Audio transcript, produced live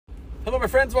Hello, my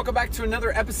friends. Welcome back to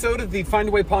another episode of the Find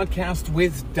a Way podcast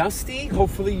with Dusty.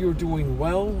 Hopefully you're doing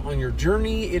well on your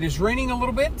journey. It is raining a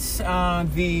little bit.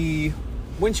 The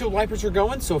windshield wipers are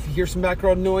going, so if you hear some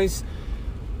background noise,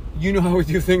 you know how we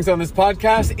do things on this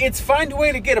podcast. It's Find a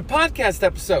Way to get a podcast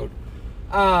episode.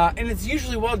 And it's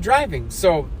usually while driving.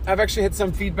 So I've actually had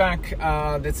some feedback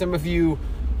that some of you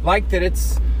like that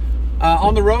it's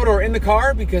on the road or in the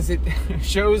car because it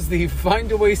shows the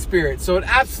Find a Way spirit. So it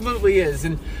absolutely is.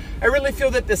 And I really feel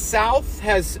that the South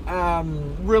has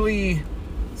really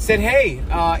said, hey,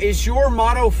 is your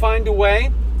motto find a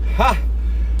way? Ha!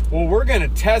 Well, we're going to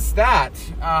test that.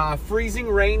 Freezing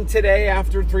rain today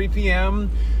after 3 p.m.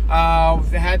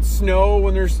 We've had snow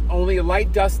when there's only a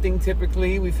light dusting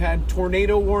typically. We've had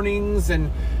tornado warnings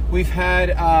and we've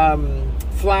had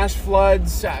flash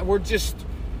floods. We're just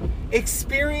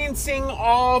experiencing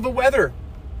all the weather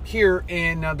here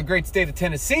in the great state of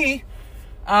Tennessee.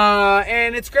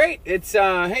 And it's great. It's,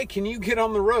 hey, can you get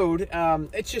on the road?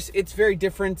 It's very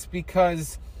different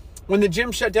because when the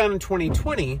gym shut down in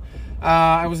 2020,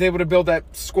 I was able to build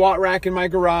that squat rack in my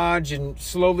garage and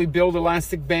slowly build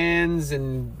elastic bands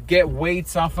and get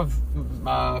weights off of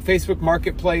Facebook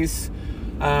Marketplace.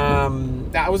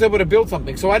 I was able to build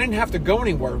something, so I didn't have to go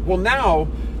anywhere. Well, now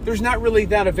there's not really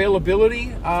that availability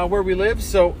where we live,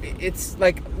 so it's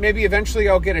like maybe eventually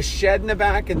I'll get a shed in the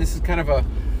back, and this is kind of a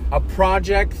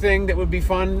project thing that would be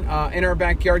fun in our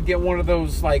backyard. Get one of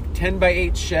those like 10 by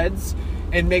 8 sheds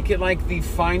and make it like the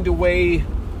Find a Way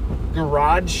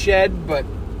garage shed, but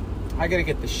I gotta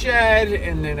get the shed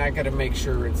and then I gotta make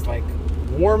sure it's like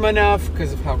warm enough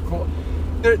because of how cold.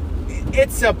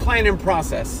 It's a planning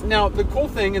process. Now the cool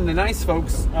thing, and the nice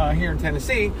folks here in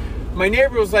Tennessee, my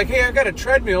neighbor was like, hey, I got a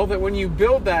treadmill that when you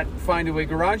build that Find a Way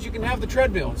garage, you can have the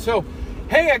treadmill. So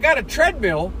hey, I got a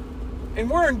treadmill and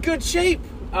we're in good shape.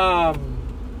 Yeah,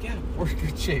 we're in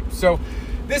good shape. So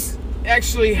this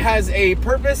actually has a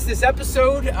purpose, this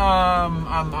episode.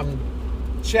 I'm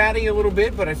chatting a little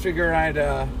bit, but I figure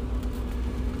I'd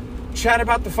chat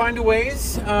about the Find a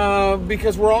Ways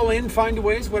because we're all in Find a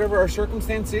Ways, whatever our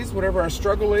circumstance is, whatever our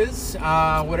struggle is,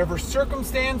 whatever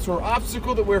circumstance or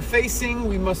obstacle that we're facing,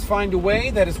 we must find a way.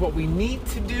 That is what we need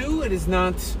to do. It is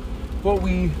not what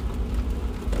we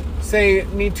say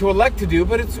need to elect to do,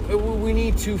 but we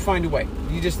need to find a way.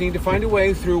 You just need to find a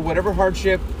way through whatever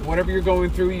hardship, whatever you're going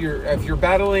through. If you're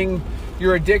battling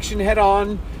your addiction head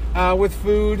on with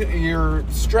food, you're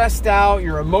stressed out,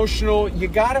 you're emotional, you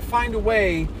got to find a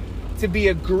way to be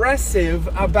aggressive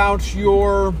about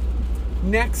your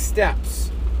next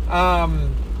steps.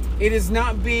 It is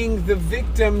not being the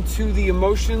victim to the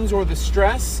emotions or the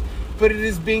stress, but it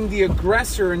is being the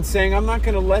aggressor and saying, I'm not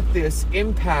going to let this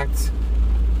impact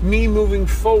me moving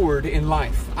forward in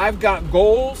life. I've got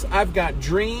goals, I've got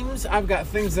dreams, I've got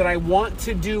things that I want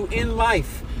to do in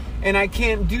life, and I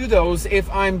can't do those if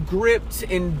I'm gripped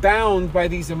and bound by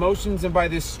these emotions and by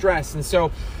this stress. And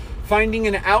so finding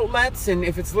an outlet, and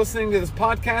if it's listening to this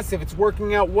podcast, if it's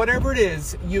working out, whatever it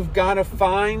is, you've got to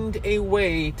find a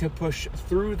way to push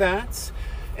through that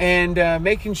and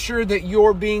making sure that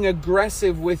you're being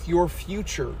aggressive with your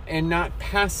future and not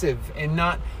passive and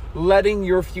not letting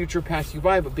your future pass you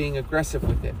by, but being aggressive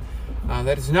with it.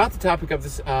 That is not the topic of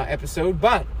this episode,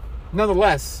 but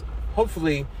nonetheless,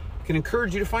 hopefully can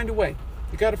encourage you to find a way.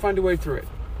 You got to find a way through it.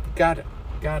 You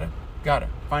gotta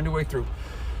find a way through.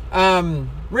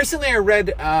 Recently I read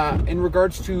in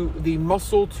regards to the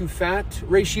muscle to fat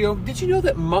ratio. Did you know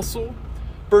that muscle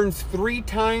burns 3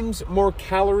 times more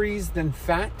calories than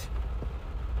fat?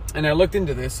 And I looked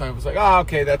into this. I was like,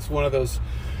 okay, that's one of those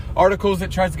articles that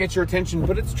tries to get your attention,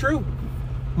 but it's true.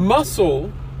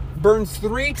 Muscle burns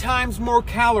 3 times more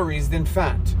calories than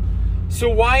fat. So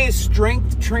why is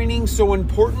strength training so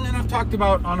important? And I've talked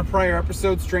about on a prior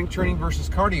episode, strength training versus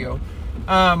cardio.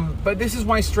 But this is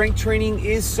why strength training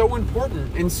is so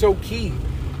important and so key.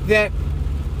 That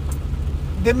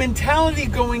the mentality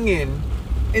going in,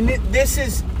 and this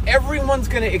is, everyone's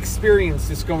going to experience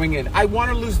this going in. I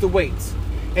want to lose the weight.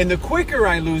 And the quicker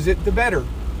I lose it, the better.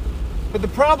 But the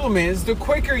problem is, the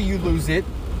quicker you lose it,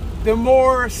 the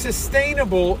more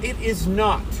sustainable it is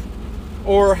not.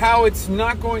 Or how it's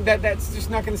not going, that's just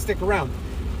not going to stick around.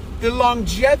 The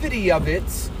longevity of it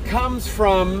comes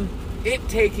from it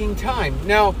taking time.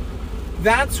 Now,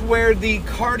 that's where the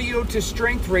cardio to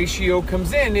strength ratio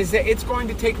comes in, is that it's going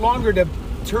to take longer to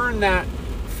turn that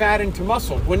fat into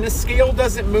muscle. When the scale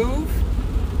doesn't move,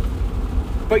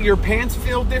 but your pants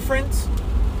feel different,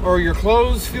 or your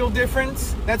clothes feel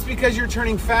different, that's because you're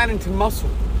turning fat into muscle.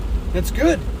 That's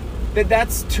good.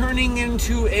 That's turning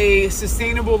into a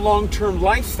sustainable long-term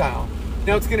lifestyle.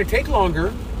 Now, it's going to take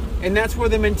longer, And that's where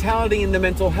the mentality and the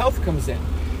mental health comes in,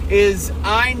 is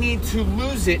I need to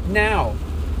lose it now.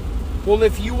 Well,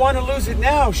 if you want to lose it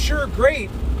now, sure, great.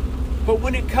 But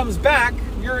when it comes back,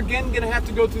 you're again going to have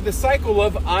to go through the cycle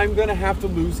of I'm going to have to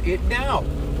lose it now.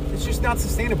 It's just not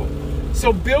sustainable.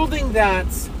 So building that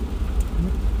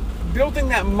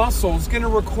muscle is going to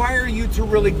require you to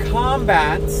really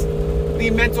combat the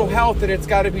mental health that it's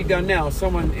got to be done now.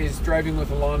 Someone is driving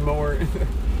with a lawnmower.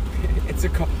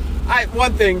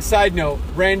 One thing, side note,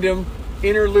 random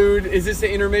interlude. Is this an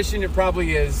intermission? It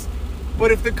probably is.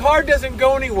 But if the car doesn't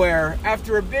go anywhere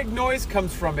after a big noise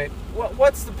comes from it,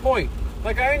 what's the point?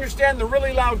 Like, I understand the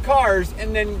really loud cars,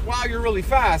 and then, wow, you're really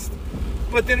fast.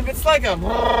 But then if it's like a,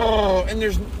 and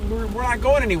we're not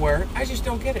going anywhere, I just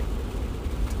don't get it.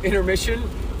 Intermission.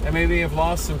 I maybe have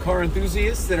lost some car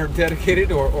enthusiasts that are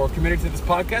dedicated or committed to this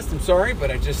podcast. I'm sorry,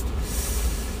 but it's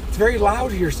very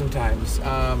loud here sometimes.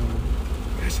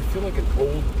 Gosh, I feel like an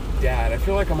old dad. I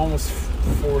feel like I'm almost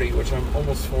 40, which I'm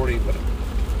almost 40, but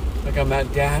like I'm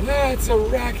that dad. It's a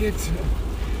racket.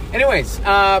 Anyways,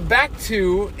 back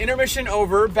to intermission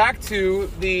over, back to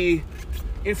the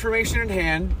information at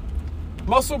hand.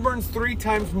 Muscle burns 3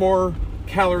 times more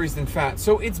calories than fat.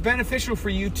 So it's beneficial for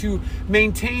you to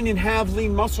maintain and have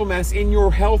lean muscle mass in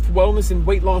your health, wellness, and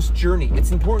weight loss journey.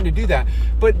 It's important to do that.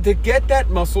 But to get that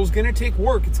muscle is going to take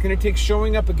work. It's going to take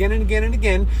showing up again and again and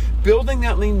again, building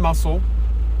that lean muscle,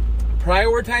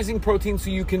 prioritizing protein so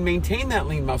you can maintain that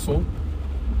lean muscle,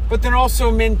 but then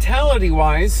also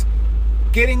mentality-wise,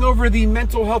 getting over the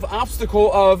mental health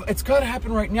obstacle of it's got to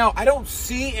happen right now. I don't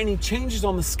see any changes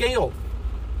on the scale.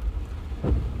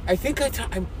 I think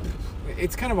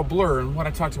it's kind of a blur in what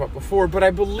I talked about before, but I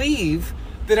believe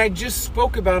that I just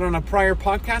spoke about on a prior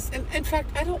podcast. And in fact,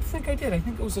 I don't think I did. I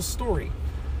think it was a story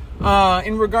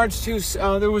in regards to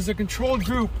there was a controlled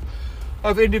group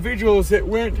of individuals that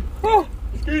went,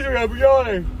 excuse me, I'm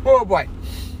yawning. Oh boy.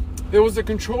 There was a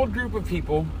controlled group of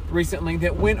people recently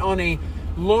that went on a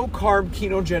low-carb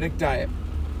ketogenic diet.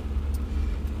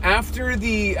 After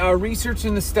the research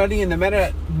and the study and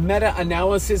the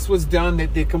meta-analysis was done,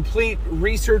 that the complete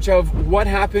research of what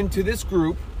happened to this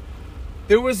group,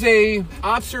 there was a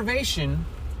observation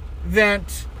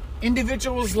that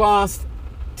individuals lost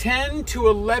 10 to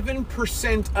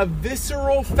 11% of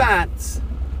visceral fats,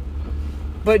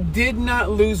 but did not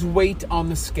lose weight on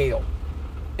the scale.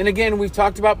 And again, we've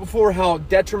talked about before how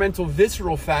detrimental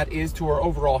visceral fat is to our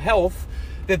overall health,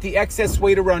 that the excess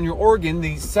weight around your organ,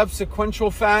 the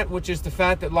subsequential fat, which is the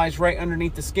fat that lies right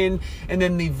underneath the skin, and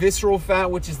then the visceral fat,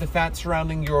 which is the fat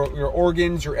surrounding your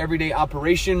organs, your everyday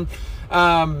operation.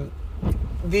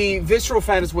 The visceral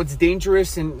fat is what's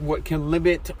dangerous and what can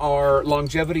limit our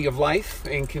longevity of life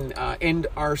and can end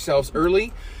our lives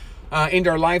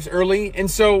early. And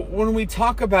so when we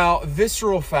talk about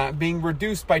visceral fat being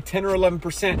reduced by 10 or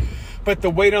 11%, but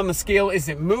the weight on the scale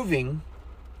isn't moving,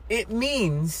 it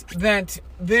means that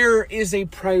there is a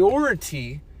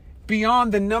priority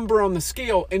beyond the number on the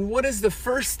scale. And what is the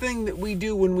first thing that we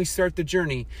do when we start the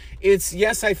journey? It's,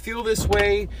 yes, I feel this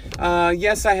way.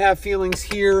 Yes, I have feelings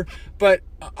here. But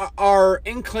our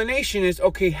inclination is,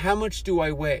 okay, how much do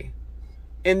I weigh?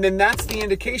 And then that's the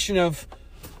indication of,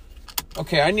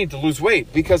 okay, I need to lose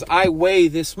weight because I weigh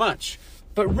this much.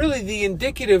 But really the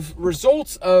indicative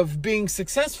results of being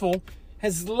successful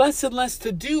has less and less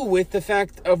to do with the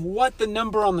fact of what the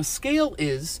number on the scale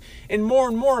is, and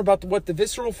more about what the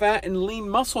visceral fat and lean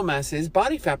muscle mass is,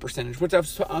 body fat percentage, which I've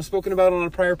spoken about on a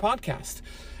prior podcast.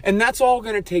 And that's all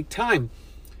going to take time.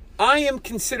 I am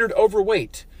considered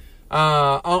overweight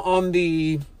on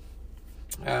the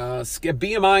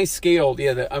BMI scale.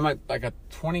 Yeah, I'm at like a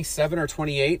 27 or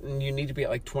 28, and you need to be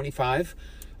at like 25.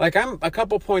 Like, I'm a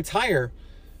couple points higher.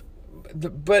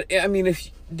 But I mean,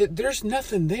 if there's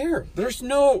nothing there, there's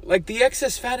no, like, the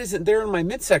excess fat isn't there in my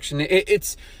midsection.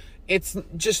 It's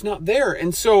just not there.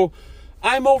 And so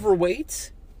I'm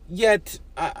overweight, yet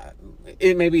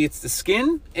maybe it's the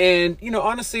skin. And,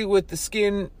 honestly, with the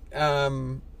skin,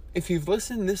 if you've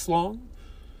listened this long,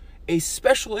 a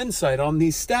special insight on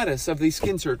the status of the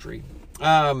skin surgery.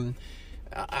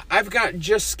 I've got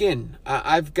just skin.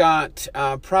 I've got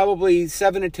probably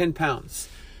 7 to 10 pounds.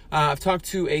 I've talked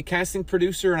to a casting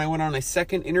producer, and I went on a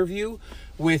second interview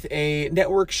with a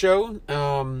network show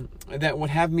that would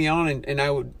have me on, and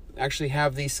I would actually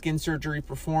have the skin surgery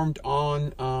performed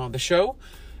on the show.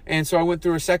 And so I went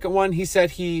through a second one. He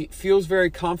said he feels very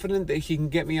confident that he can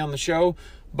get me on the show,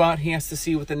 but he has to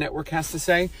see what the network has to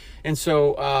say. And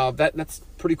so that's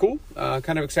pretty cool.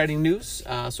 Kind of exciting news.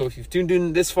 So if you've tuned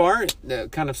in this far, the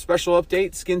kind of special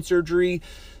update, skin surgery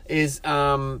is...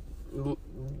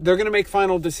 they're going to make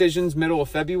final decisions middle of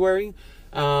February.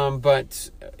 But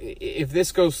if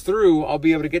this goes through, I'll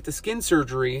be able to get the skin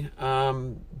surgery,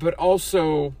 but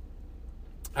also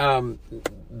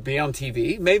be on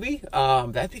TV, maybe.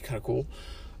 That'd be kind of cool.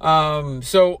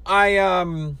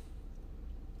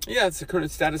 It's the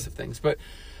current status of things. But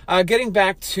getting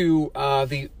back to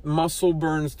the muscle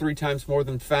burns 3 times more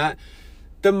than fat,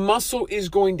 the muscle is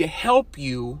going to help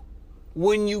you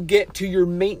when you get to your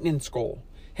maintenance goal.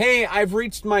 Hey, I've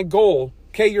reached my goal.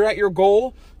 Okay, you're at your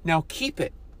goal. Now keep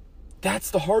it.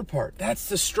 That's the hard part. That's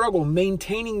the struggle,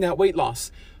 maintaining that weight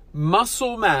loss.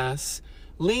 Muscle mass,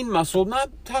 lean muscle,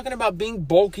 not talking about being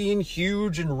bulky and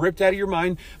huge and ripped out of your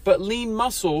mind, but lean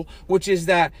muscle, which is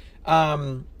that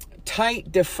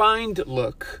tight, defined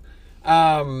look.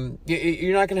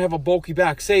 You're not going to have a bulky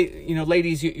back. Say,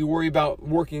 ladies, you worry about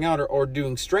working out or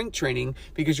doing strength training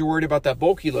because you're worried about that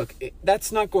bulky look.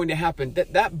 That's not going to happen.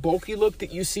 That bulky look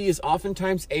that you see is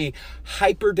oftentimes a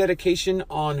hyper dedication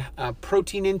on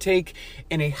protein intake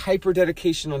and a hyper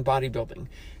dedication on bodybuilding.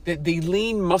 The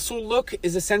lean muscle look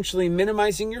is essentially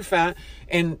minimizing your fat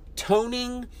and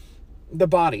toning the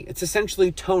body. It's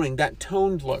essentially toning, that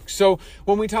toned look. So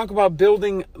when we talk about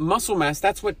building muscle mass,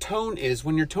 that's what tone is.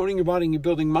 When you're toning your body and you're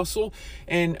building muscle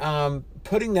and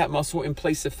putting that muscle in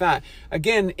place of fat.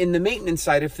 Again, in the maintenance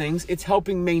side of things, it's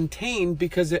helping maintain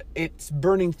because it's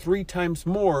burning 3 times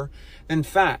more than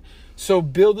fat. So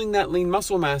building that lean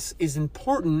muscle mass is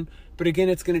important, but again,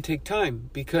 it's going to take time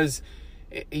because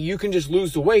you can just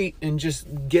lose the weight and just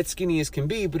get skinny as can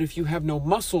be. But if you have no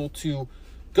muscle to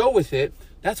go with it,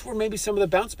 that's where maybe some of the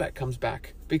bounce back comes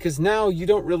back, because now you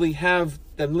don't really have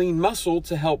the lean muscle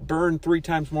to help burn 3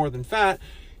 times more than fat.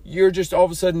 You're just all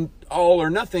of a sudden all or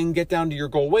nothing, get down to your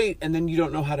goal weight, and then you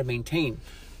don't know how to maintain.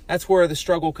 That's where the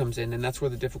struggle comes in, and that's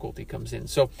where the difficulty comes in.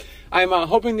 So I'm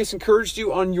hoping this encouraged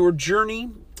you on your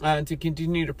journey to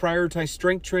continue to prioritize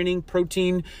strength training,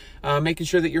 protein, making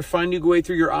sure that you're finding a way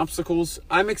through your obstacles.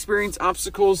 I'm experiencing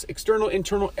obstacles, external,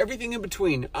 internal, everything in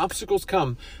between. Obstacles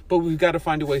come, but we've got to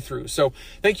find a way through. So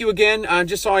thank you again.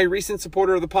 Just saw a recent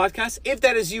supporter of the podcast. If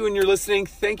that is you and you're listening,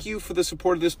 thank you for the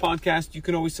support of this podcast. You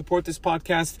can always support this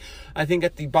podcast. I think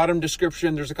at the bottom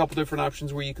description, there's a couple different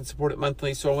options where you can support it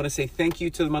monthly. So I want to say thank you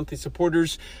to the monthly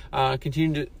supporters.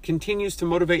 Continues to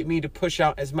motivate me to push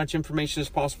out as much information as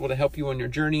possible to help you on your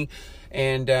journey.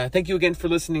 And thank you again for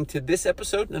listening to this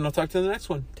episode, and I'll talk to you in the next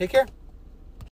one. Take care.